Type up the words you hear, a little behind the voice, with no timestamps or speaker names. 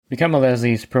Become a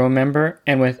Leslie's Pro member,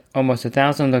 and with almost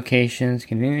 1,000 locations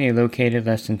conveniently located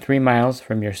less than 3 miles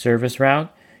from your service route,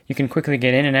 you can quickly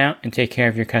get in and out and take care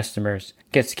of your customers.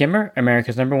 Get Skimmer,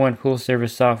 America's #1 pool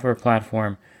service software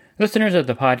platform. Listeners of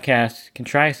the podcast can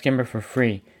try Skimmer for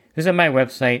free. Visit my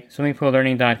website,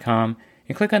 swimmingpoollearning.com,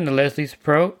 and click on the Leslie's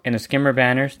Pro and the Skimmer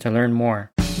banners to learn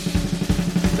more. The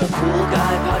Pool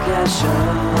Guy Podcast Show.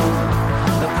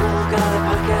 The Pool Guy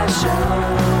Podcast Show.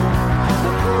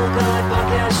 The Pool Guy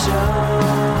Podcast Show.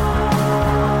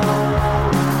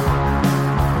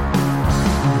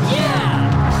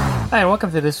 Yeah! Hi, and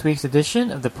welcome to this week's edition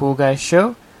of the Pool Guy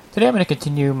Show. Today I'm going to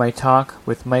continue my talk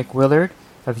with Mike Willard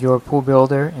of Your Pool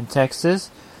Builder in Texas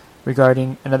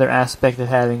regarding another aspect of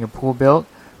having a pool built.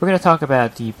 We're going to talk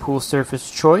about the pool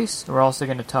surface choice. We're also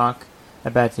going to talk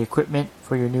about the equipment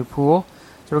for your new pool.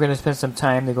 So we're going to spend some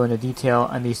time to go into detail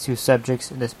on these two subjects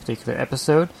in this particular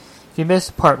episode. If you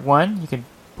missed part 1, you can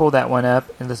pull that one up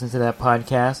and listen to that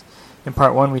podcast. In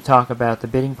part 1, we talk about the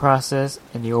bidding process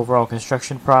and the overall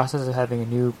construction process of having a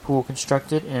new pool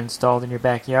constructed and installed in your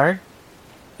backyard.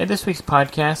 And this week's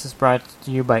podcast is brought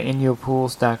to you by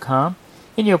InyoPools.com.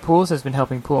 Inyo Pools has been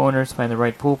helping pool owners find the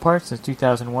right pool parts since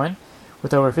 2001.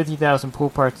 With over 50,000 pool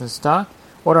parts in stock,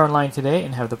 order online today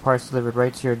and have the parts delivered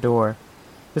right to your door.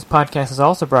 This podcast is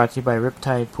also brought to you by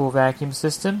Riptide Pool Vacuum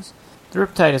Systems. The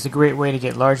Riptide is a great way to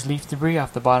get large leaf debris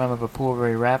off the bottom of a pool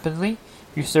very rapidly.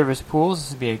 If you service pools, this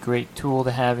would be a great tool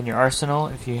to have in your arsenal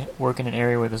if you work in an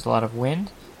area where there's a lot of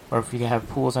wind, or if you have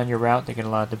pools on your route that get a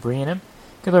lot of debris in them.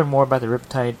 You can learn more about the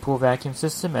Riptide Pool Vacuum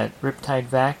System at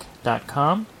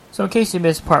riptidevac.com. So in case you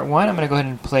missed part 1, I'm going to go ahead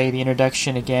and play the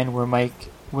introduction again where Mike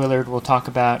Willard will talk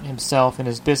about himself and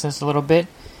his business a little bit.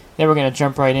 Then we're going to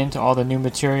jump right into all the new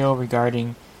material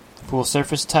regarding the pool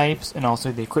surface types and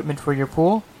also the equipment for your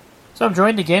pool. So I'm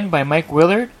joined again by Mike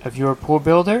Willard of Your Pool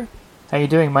Builder. How you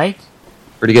doing, Mike?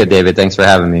 Pretty good, David. Thanks for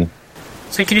having me.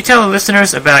 So can you tell the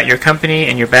listeners about your company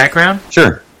and your background?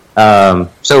 Sure.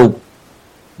 So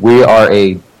we are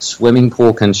a swimming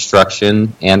pool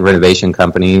construction and renovation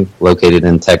company located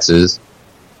in Texas.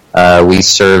 We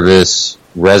service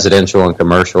residential and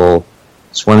commercial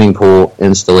swimming pool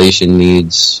installation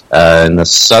needs in the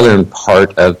southern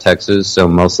part of Texas, so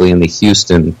mostly in the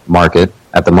Houston market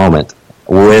at the moment.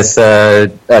 With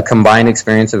a combined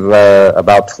experience of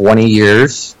about 20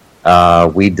 years,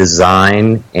 we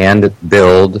design and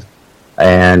build,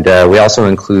 and we also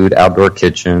include outdoor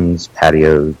kitchens,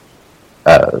 patios,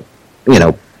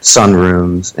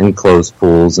 sunrooms, enclosed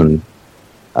pools, and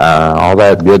all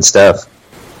that good stuff.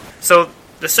 So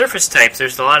the surface types,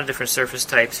 there's a lot of different surface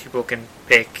types people can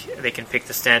pick. They can pick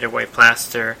the standard white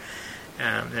plaster.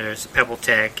 There's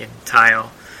PebbleTech and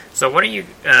tile. So why don't you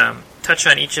touch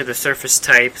on each of the surface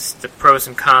types, the pros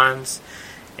and cons,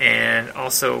 and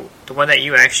also the one that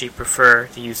you actually prefer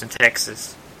to use in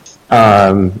Texas?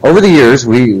 Over the years,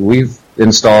 we've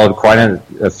installed quite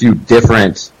a few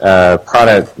different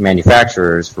product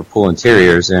manufacturers for pool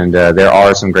interiors, and there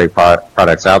are some great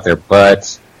products out there,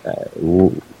 but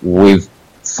we've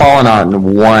fallen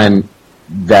on one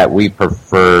that we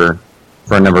prefer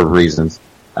for a number of reasons.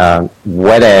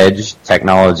 Wet Edge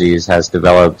Technologies has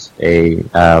developed a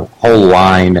whole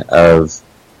line of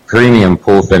premium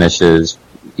pool finishes,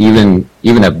 even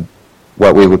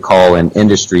what we would call an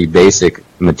industry basic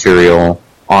material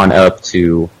on up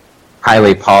to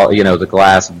highly the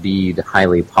glass bead,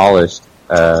 highly polished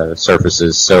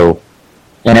surfaces. So,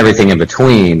 and everything in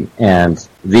between. And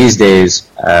these days,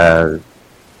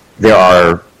 there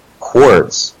are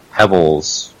quartz,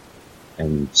 pebbles,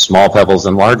 and small pebbles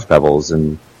and large pebbles,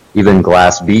 and even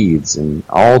glass beads, and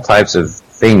all types of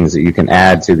things that you can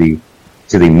add to the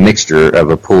mixture of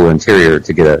a pool interior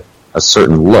to get a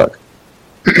certain look.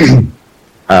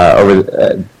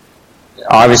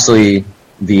 Obviously,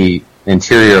 the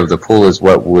interior of the pool is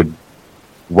what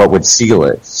would seal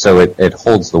it, so it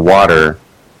holds the water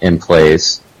in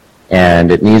place,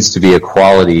 and it needs to be a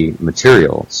quality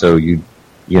material. So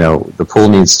the pool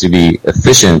needs to be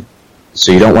efficient,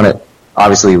 so you don't want it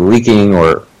obviously leaking,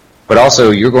 but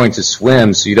also you're going to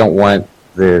swim, so you don't want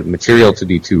the material to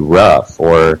be too rough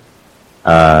or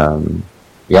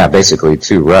basically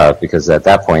too rough, because at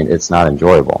that point it's not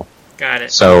enjoyable. Got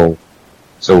it. So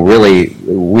really,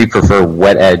 we prefer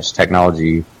Wet Edge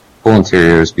Technology pool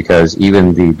interiors because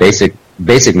even the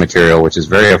basic material, which is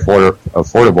very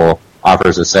affordable,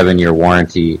 offers a 7-year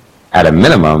warranty at a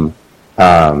minimum,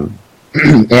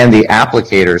 and the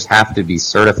applicators have to be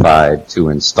certified to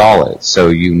install it, so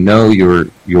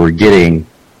you're getting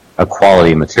a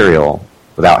quality material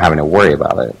without having to worry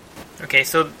about it. Okay,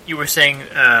 so you were saying,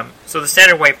 so the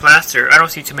standard white plaster, I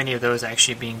don't see too many of those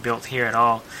actually being built here at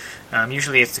all.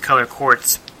 Usually it's the color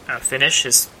quartz finish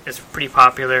is pretty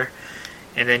popular.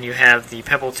 And then you have the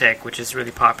Pebble Tech, which is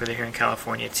really popular here in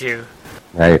California too.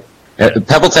 Right.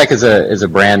 Pebble Tech is a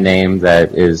brand name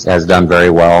that has done very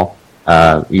well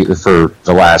for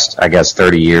the last, I guess,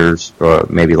 30 years or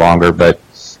maybe longer. But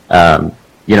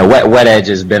Wet Edge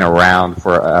has been around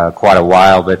for quite a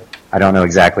while, but I don't know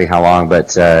exactly how long.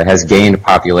 But has gained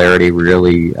popularity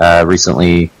really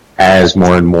recently as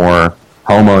more and more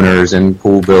homeowners and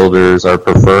pool builders are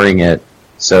preferring it.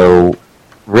 So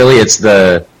really, it's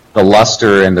the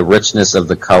luster and the richness of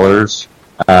the colors,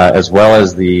 as well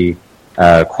as the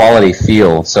quality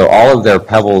feel. So all of their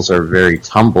pebbles are very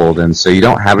tumbled, and so you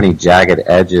don't have any jagged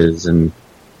edges, and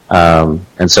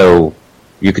so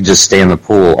you could just stay in the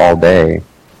pool all day.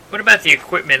 What about the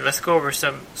equipment? Let's go over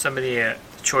some of the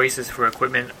choices for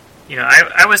equipment.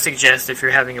 I would suggest if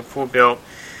you're having a pool built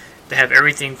to have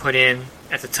everything put in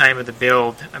at the time of the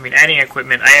build. I mean, adding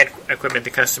equipment, I add equipment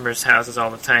to customers' houses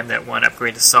all the time that want to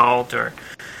upgrade to salt or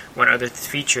want other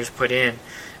features put in.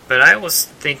 But I always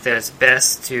think that it's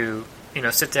best to,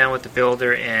 sit down with the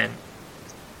builder and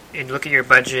look at your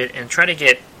budget and try to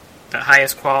get the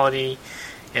highest quality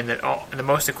and the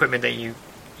most equipment that you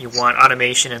want,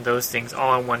 automation and those things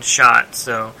all in one shot.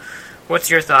 So what's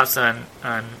your thoughts on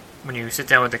when you sit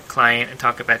down with the client and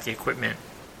talk about the equipment?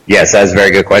 Yes, that's a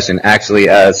very good question. Actually,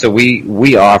 so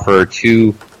we offer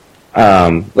two.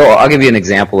 I'll give you an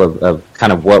example of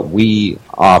kind of what we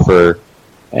offer,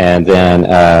 and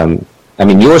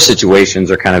then your situations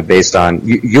are kind of based on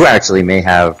you actually may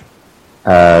have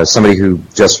somebody who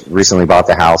just recently bought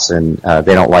the house and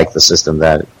they don't like the system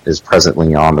that is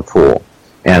presently on the pool,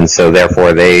 and so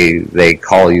therefore they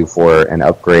call you for an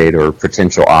upgrade or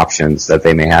potential options that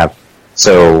they may have.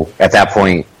 So at that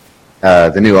point,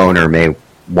 the new owner may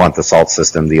want the salt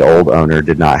system the old owner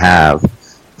did not have.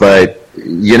 But,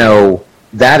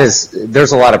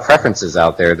 there's a lot of preferences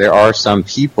out there. There are some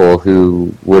people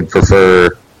who would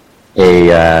prefer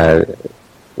a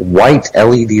white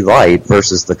LED light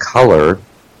versus the color,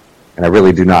 and I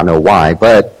really do not know why,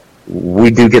 but we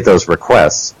do get those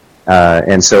requests.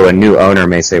 And so a new owner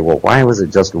may say, well, why was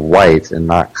it just white and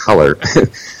not color?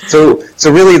 So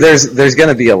really there's going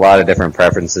to be a lot of different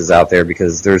preferences out there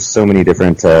because there's so many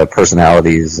different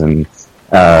personalities and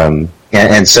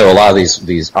so a lot of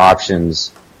these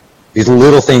options, these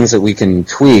little things that we can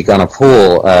tweak on a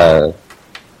pool,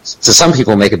 to some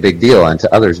people make a big deal and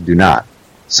to others do not.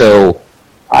 So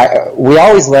we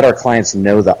always let our clients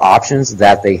know the options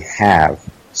that they have.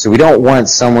 So we don't want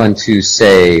someone to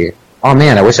say, oh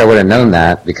man, I wish I would have known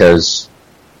that because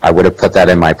I would have put that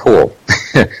in my pool.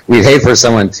 We'd hate for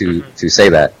someone to say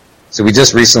that. So we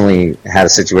just recently had a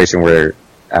situation where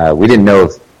we didn't know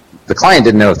if the client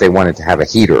didn't know if they wanted to have a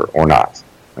heater or not.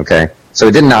 Okay, so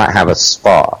it did not have a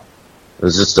spa. It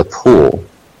was just a pool.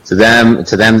 To them,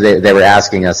 they were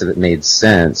asking us if it made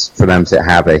sense for them to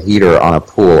have a heater on a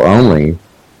pool only,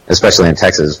 especially in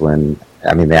Texas when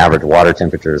the average water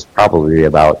temperature is probably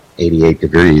about 88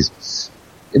 degrees.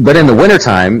 But in the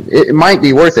wintertime, it might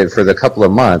be worth it for the couple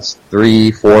of months,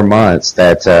 3-4 months,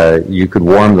 that you could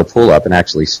warm the pool up and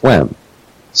actually swim.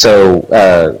 So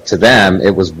to them,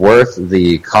 it was worth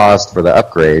the cost for the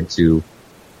upgrade to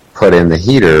put in the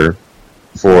heater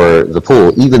for the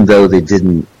pool, even though they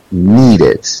didn't need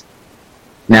it.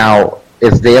 Now,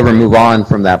 if they ever move on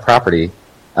from that property,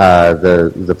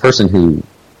 the person who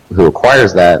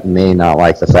acquires that may not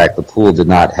like the fact the pool did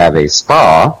not have a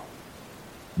spa,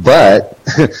 but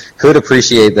could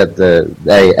appreciate that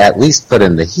they at least put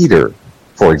in the heater,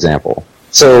 for example.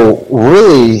 So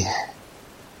really,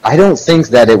 I don't think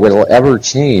that it will ever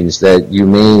change that you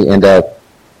may end up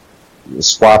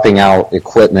swapping out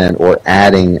equipment or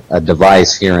adding a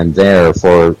device here and there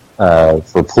for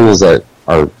pools that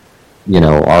are,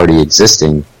 already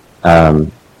existing.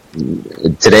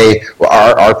 Today,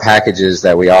 our packages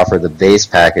that we offer, the base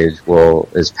package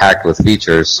is packed with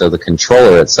features, so the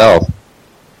controller itself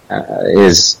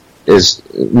is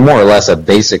more or less a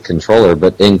basic controller,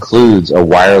 but includes a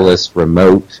wireless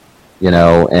remote,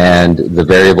 and the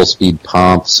variable speed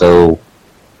pump. So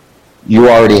you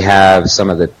already have some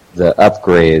of the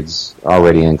upgrades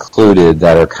already included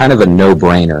that are kind of a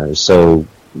no-brainer. So,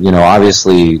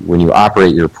 obviously when you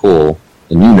operate your pool,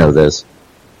 and you know this,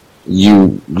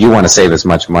 you want to save as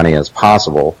much money as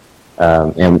possible.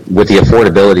 And with the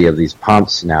affordability of these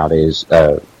pumps nowadays,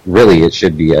 really it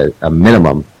should be a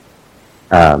minimum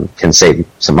can save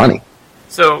some money.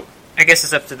 So I guess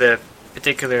it's up to the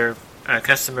particular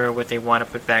customer what they want to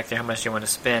put back there, how much they want to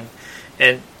spend.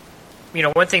 And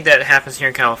one thing that happens here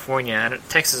in California, and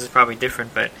Texas is probably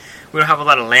different, but we don't have a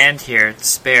lot of land here to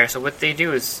spare. So what they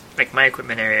do is, like my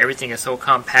equipment area, everything is so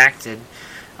compacted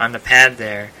on the pad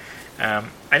there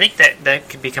I think that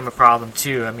could become a problem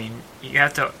too. I mean, you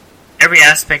have to, every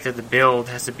aspect of the build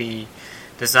has to be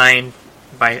designed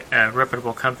by a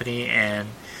reputable company, and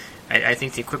I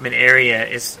think the equipment area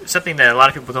is something that a lot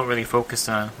of people don't really focus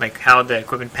on, like how the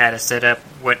equipment pad is set up,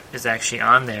 what is actually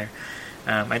on there.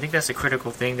 I think that's a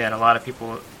critical thing that a lot of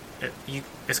people,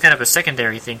 it's kind of a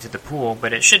secondary thing to the pool,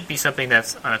 but it should be something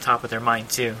that's on the top of their mind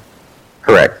too.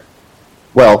 Correct.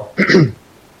 Well,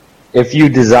 if you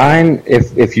design,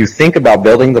 if you think about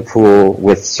building the pool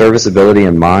with serviceability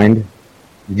in mind,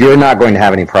 you're not going to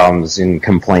have any problems in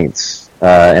complaints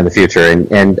in the future.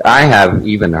 And I have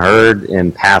even heard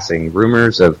in passing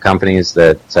rumors of companies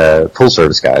that pool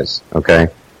service guys, okay,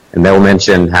 and they'll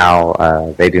mention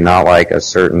how they do not like a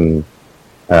certain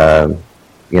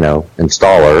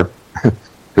installer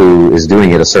who is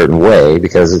doing it a certain way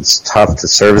because it's tough to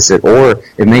service it, or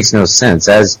it makes no sense.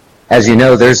 As you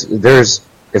know, there's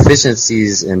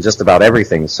efficiencies in just about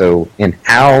everything. So in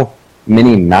how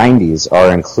many 90s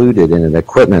are included in an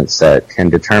equipment set can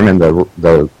determine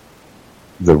the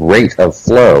rate of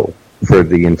flow for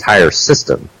the entire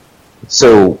system.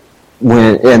 So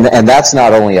and that's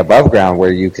not only above ground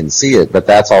where you can see it, but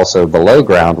that's also below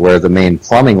ground where the main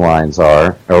plumbing lines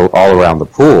are all around the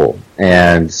pool.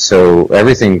 And so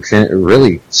everything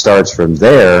really starts from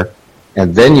there.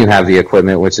 And then you have the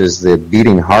equipment, which is the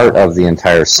beating heart of the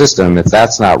entire system. If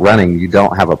that's not running, you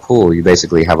don't have a pool. You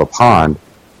basically have a pond.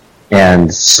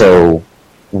 And so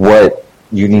what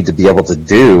you need to be able to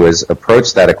do is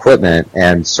approach that equipment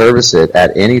and service it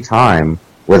at any time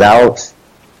without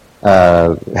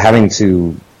having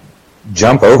to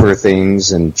jump over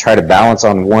things and try to balance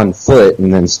on one foot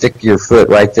and then stick your foot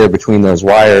right there between those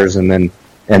wires, and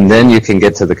then you can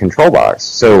get to the control box.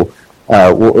 So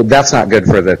that's not good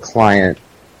for the client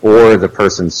or the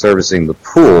person servicing the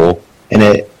pool.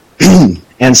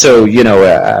 And so,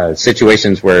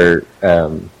 situations where,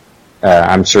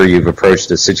 I'm sure you've approached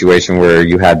a situation where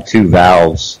you had two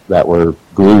valves that were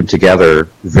glued together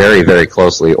very, very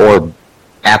closely or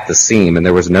at the seam, and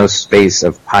there was no space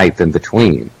of pipe in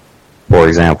between, for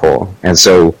example. And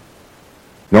so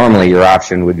normally your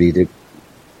option would be to,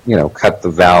 cut the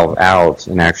valve out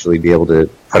and actually be able to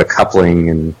put a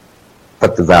coupling and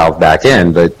put the valve back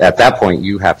in, but at that point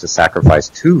you have to sacrifice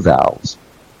two valves,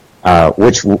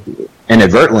 which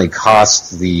inadvertently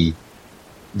costs the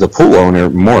pool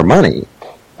owner more money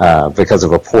because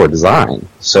of a poor design.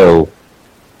 So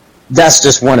that's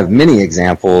just one of many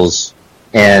examples,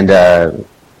 and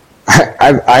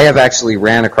I have actually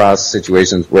ran across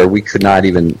situations where we could not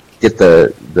even get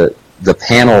the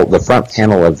panel, the front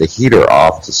panel of the heater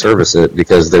off to service it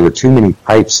because there were too many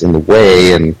pipes in the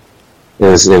way, and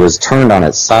it was turned on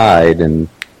its side. And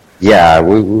yeah,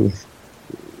 we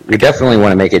definitely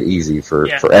want to make it easy for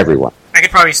everyone. I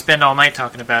could probably spend all night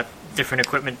talking about different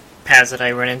equipment pads that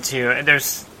I run into, and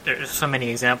there's so many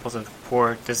examples of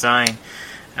poor design,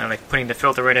 like putting the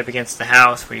filter right up against the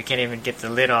house where you can't even get the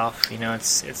lid off.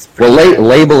 It's well,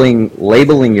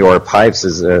 labeling your pipes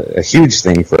is a huge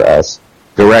thing for us.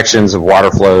 Directions of water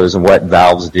flows and what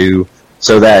valves do,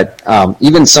 so that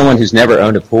even someone who's never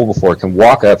owned a pool before can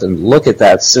walk up and look at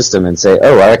that system and say,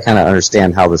 oh, I kind of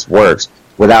understand how this works,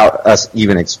 without us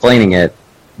even explaining it.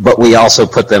 But we also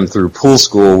put them through pool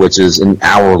school, which is an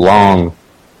hour-long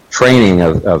training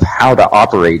of how to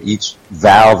operate each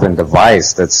valve and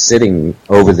device that's sitting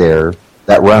over there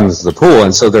that runs the pool.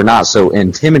 And so they're not so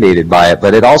intimidated by it,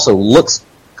 but it also looks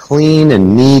clean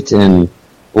and neat and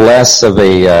less of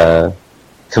a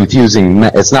confusing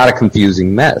it's not a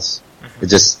confusing mess. It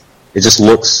just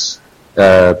looks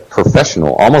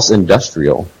professional, almost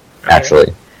industrial,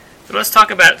 actually. So let's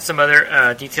talk about some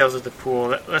other details of the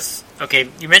pool.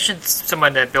 You mentioned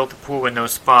someone that built a pool with no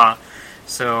spa.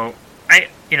 So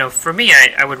for me,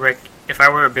 I would if I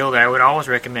were a builder, I would always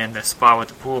recommend a spa with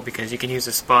the pool, because you can use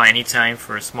a spa anytime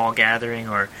for a small gathering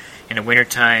or in the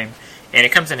wintertime, and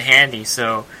it comes in handy.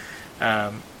 So,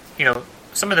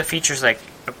 some of the features like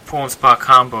a pool and spa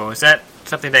combo, is that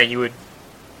something that you would,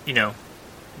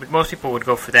 most people would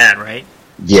go for that, right?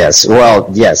 Yes. Well,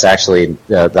 yes, actually,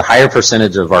 the higher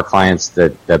percentage of our clients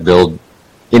that build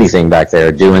anything back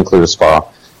there do include a spa.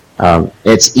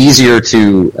 It's easier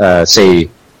to, say,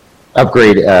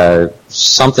 upgrade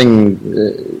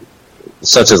something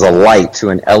such as a light to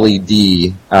an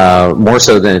LED more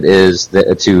so than it is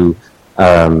to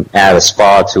add a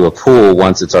spa to a pool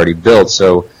once it's already built.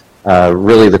 So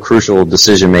really the crucial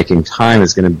decision-making time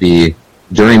is going to be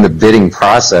during the bidding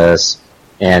process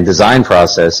and design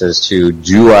process as to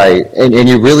and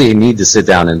you really need to sit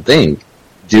down and think,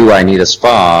 do I need a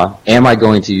spa? Am I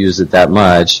going to use it that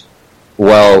much?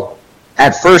 Well,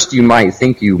 at first you might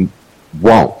think you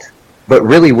won't, But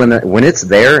really, when it's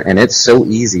there and it's so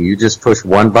easy, you just push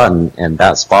one button and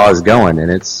that spa is going,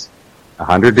 and it's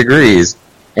 100 degrees,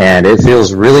 and it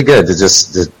feels really good to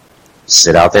just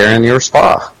sit out there in your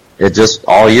spa. It just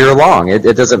all year long.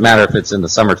 It doesn't matter if it's in the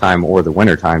summertime or the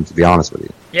wintertime, to be honest with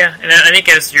you. Yeah, and I think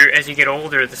as you get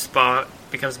older, the spa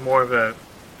becomes more of a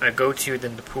go-to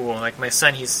than the pool. Like my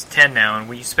son, he's 10 now, and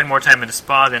we spend more time in the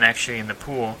spa than actually in the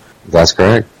pool. That's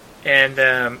correct.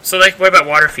 And so, like, what about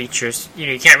water features?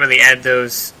 You can't really add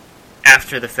those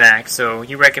after the fact. So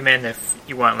you recommend if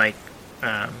you want like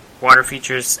water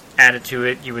features added to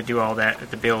it, you would do all that at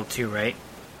the build too, right?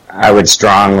 I would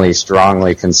strongly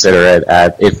consider it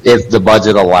if the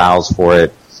budget allows for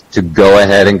it, to go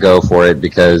ahead and go for it,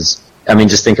 because, I mean,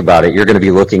 just think about it. You're going to be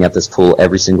looking at this pool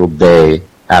every single day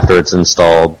after it's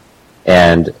installed,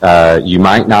 and you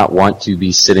might not want to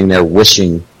be sitting there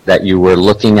wishing that you were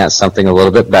looking at something a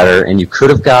little bit better and you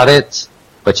could have got it,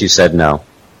 but you said no.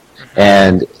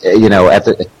 And,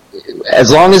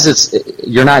 as long as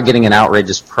you're not getting an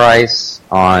outrageous price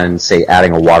on, say,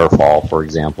 adding a waterfall, for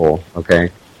example, okay?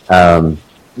 There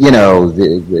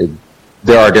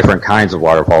are different kinds of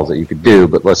waterfalls that you could do,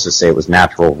 but let's just say it was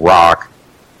natural rock,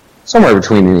 somewhere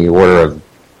between the order of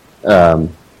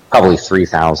probably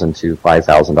 $3,000 to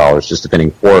 $5,000, just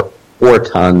depending. 4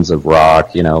 tons of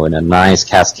rock, in a nice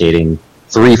cascading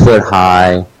 3 foot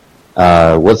high,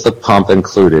 with the pump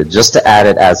included, just to add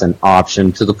it as an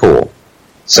option to the pool.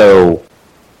 So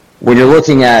when you're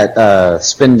looking at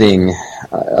spending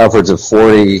upwards of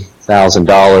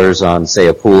 $40,000 on, say,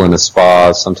 a pool and a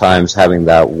spa, sometimes having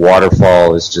that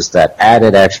waterfall is just that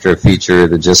added extra feature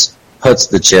that just puts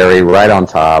the cherry right on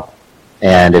top.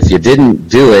 And if you didn't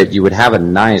do it, you would have a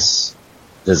nice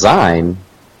design.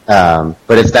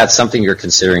 But if that's something you're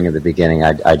considering in the beginning,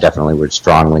 I definitely would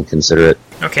strongly consider it.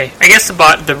 Okay. I guess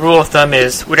the rule of thumb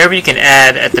is whatever you can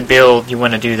add at the build, you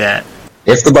want to do that.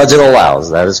 If the budget allows,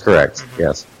 that is correct. Mm-hmm.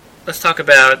 Yes. Let's talk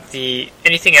about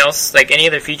anything else, like any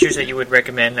other features that you would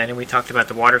recommend. I know we talked about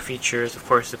the water features, of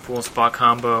course, the pool and spa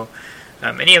combo.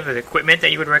 Any of the equipment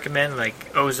that you would recommend, like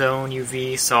ozone,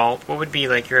 UV, salt? What would be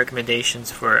like your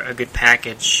recommendations for a good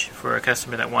package for a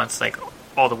customer that wants like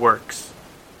all the works?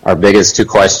 Our biggest 2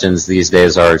 questions these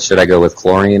days are, should I go with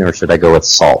chlorine or should I go with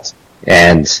salt?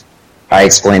 And I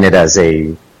explain it as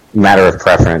a matter of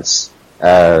preference.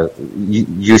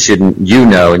 You should, and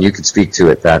you could speak to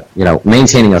it, that,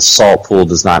 maintaining a salt pool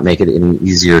does not make it any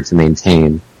easier to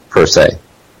maintain, per se.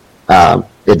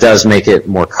 It does make it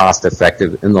more cost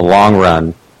effective in the long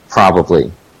run,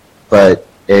 probably, but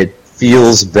it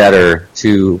feels better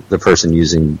to the person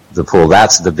using the pool.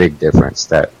 That's the big difference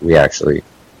that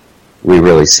we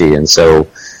really see. And so,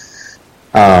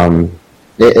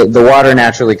 the water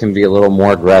naturally can be a little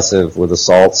more aggressive with a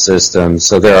salt system,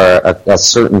 so there are a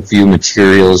certain few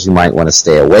materials you might want to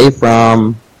stay away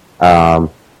from,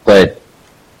 but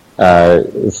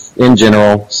in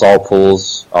general, salt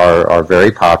pools are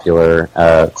very popular.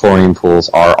 Chlorine pools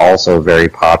are also very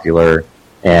popular,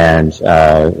 and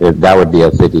that would be a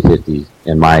 50-50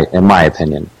 in my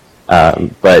opinion.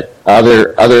 But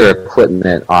other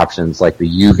equipment options like the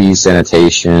UV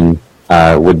sanitation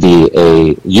would be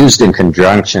used in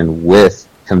conjunction with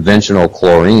conventional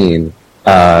chlorine,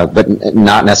 but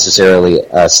not necessarily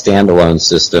a standalone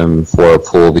system for a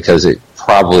pool, because it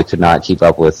probably could not keep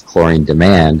up with chlorine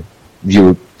demand.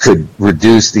 You could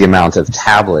reduce the amount of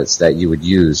tablets that you would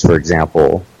use, for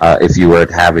example, if you were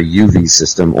to have a UV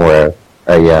system or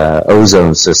a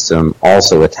ozone system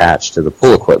also attached to the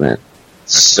pool equipment.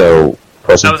 So,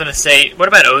 I was going to say, what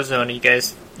about ozone? Do you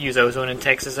guys use ozone in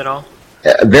Texas at all?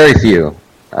 Very few,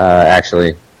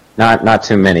 actually. Not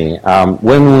too many.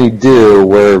 When we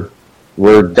do,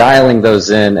 we're dialing those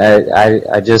in. I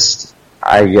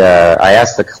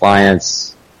ask the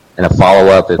clients in a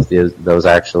follow-up if those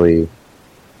actually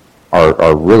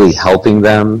are really helping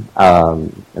them,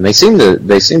 and they seem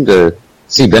to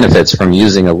see benefits from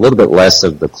using a little bit less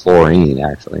of the chlorine,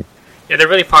 actually. Yeah, they're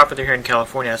really popular here in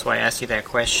California. That's why I asked you that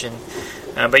question.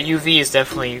 But UV is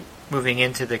definitely moving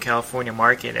into the California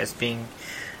market as being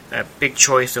a big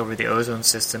choice over the ozone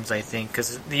systems, I think,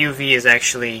 because the UV is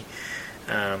actually,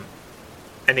 I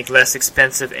think, less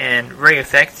expensive and very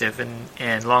effective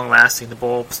and long-lasting. The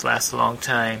bulbs last a long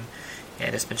time,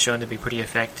 and it's been shown to be pretty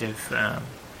effective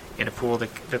in a pool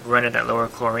that run at that lower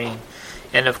chlorine.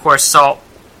 And, of course, salt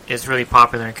is really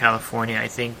popular in California. I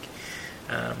think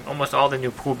almost all the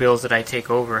new pool builds that I take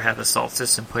over have a salt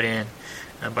system put in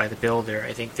by the builder.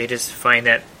 I think they just find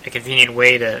that a convenient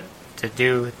way to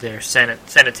do their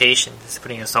sanitation is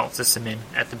putting a salt system in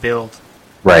at the build.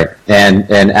 Right, and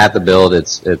at the build,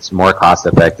 it's more cost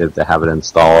effective to have it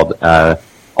installed.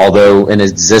 although an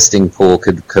existing pool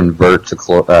could convert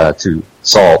to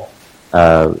salt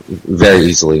very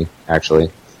easily,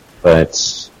 actually.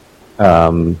 But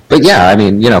yeah, I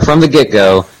mean, from the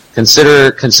get-go,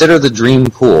 consider the dream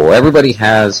pool. Everybody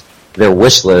has their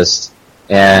wish list,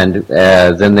 and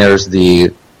then there's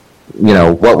the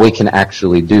what we can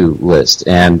actually do list.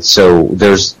 And so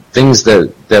there's things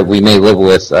that we may live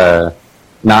with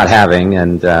not having,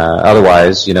 and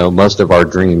otherwise, most of our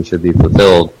dreams should be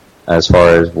fulfilled as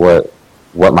far as what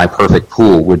my perfect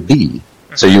pool would be.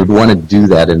 So you would want to do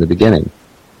that in the beginning.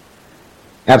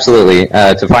 Absolutely.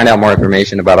 To find out more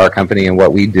information about our company and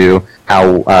what we do,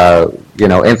 how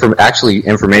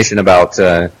information about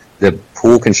the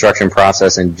pool construction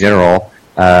process in general,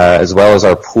 as well as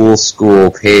our pool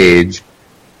school page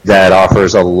that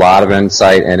offers a lot of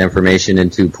insight and information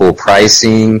into pool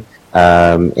pricing,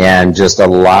 and just a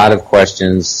lot of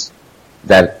questions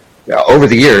that over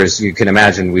the years, you can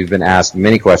imagine we've been asked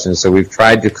many questions, so we've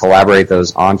tried to collaborate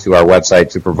those onto our website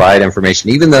to provide information,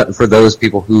 even for those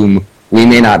people whom we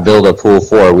may not build a pool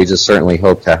for. We just certainly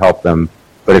hope to help them.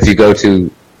 But if you go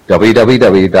to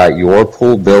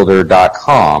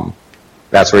www.yourpoolbuilder.com,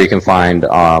 that's where you can find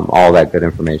all that good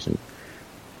information.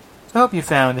 I hope you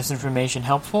found this information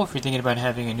helpful if you're thinking about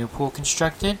having a new pool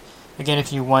constructed. Again,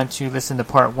 if you want to listen to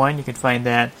part 1, you can find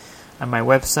that on my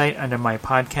website under my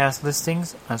podcast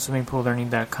listings on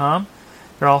swimmingpoollearning.com.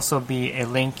 There will also be a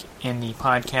link in the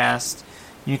podcast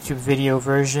YouTube video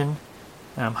version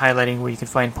highlighting where you can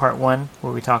find part 1,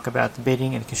 where we talk about the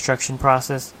bidding and construction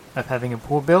process of having a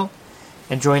pool built.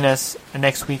 And join us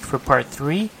next week for part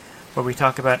 3, where we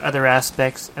talk about other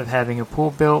aspects of having a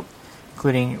pool built,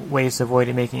 including ways to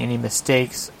avoid making any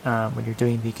mistakes when you're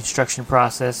doing the construction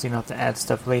process, so you don't have to add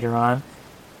stuff later on.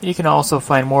 You can also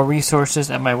find more resources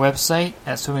at my website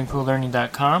at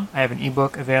swimmingpoollearning.com. I have an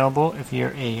ebook available if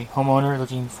you're a homeowner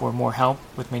looking for more help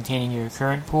with maintaining your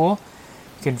current pool.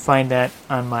 You can find that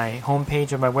on my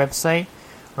homepage of my website,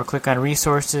 or click on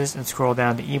resources and scroll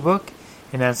down to ebook,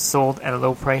 and that's sold at a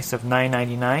low price of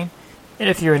 $9.99. And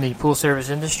if you're in the pool service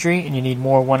industry and you need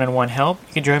more one-on-one help,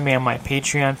 you can join me on my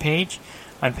Patreon page.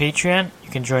 On Patreon, you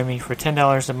can join me for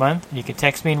 $10 a month, and you can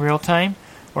text me in real time,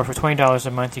 or for $20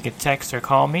 a month, you can text or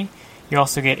call me. You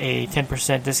also get a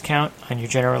 10% discount on your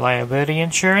general liability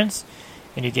insurance,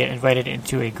 and you get invited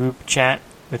into a group chat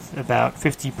with about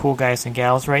 50 pool guys and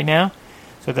gals right now.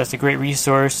 So that's a great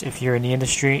resource if you're in the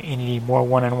industry and you need more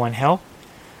one-on-one help.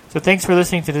 So thanks for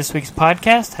listening to this week's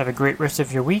podcast. Have a great rest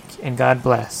of your week, and God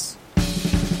bless.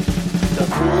 The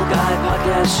Pool Guy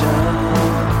Podcast Show.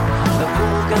 The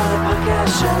Pool Guy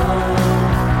Podcast Show.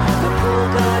 The Pool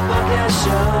Guy Podcast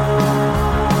Show.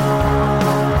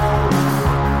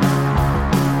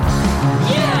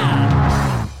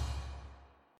 Yeah!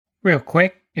 Real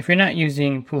quick, if you're not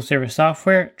using pool service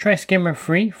software, try Skimmer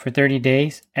free for 30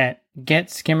 days at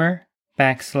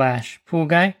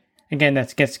getskimmer.com/poolguy. Again,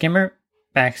 that's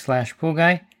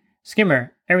getskimmer.com/poolguy.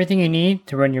 Skimmer, everything you need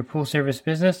to run your pool service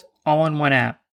business all in one app.